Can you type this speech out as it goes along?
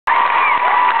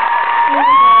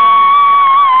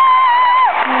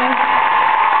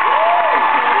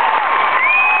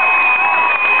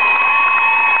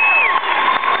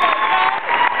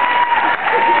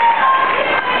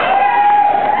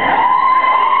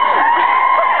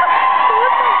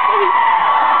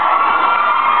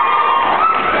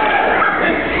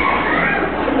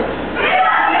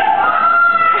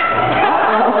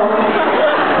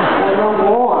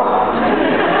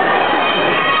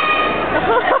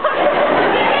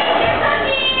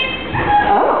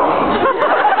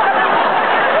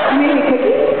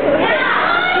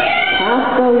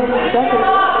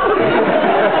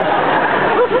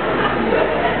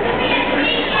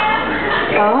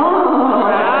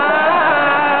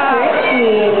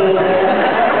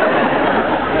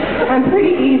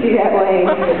easy that way.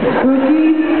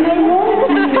 Cookies.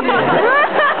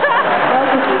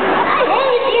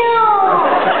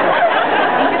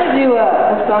 I'm going to do a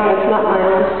song that's not my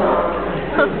own song.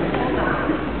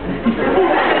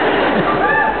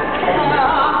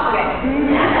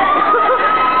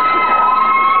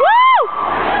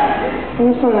 I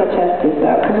just want to test this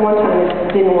out, because one time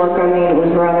it didn't work on me and it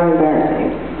was rather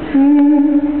embarrassing.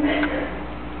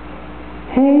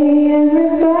 Hey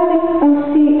everybody,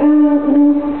 I'll see out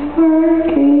no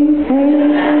hurricane. Hey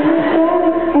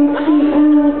everybody, I'll see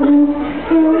out no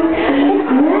hurricane.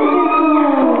 Magical,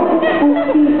 I'll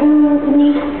see out no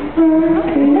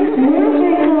hurricane.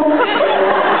 Magical.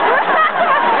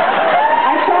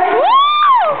 I tried,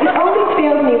 it only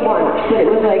failed me once, but it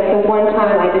was like the one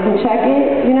time I didn't check it.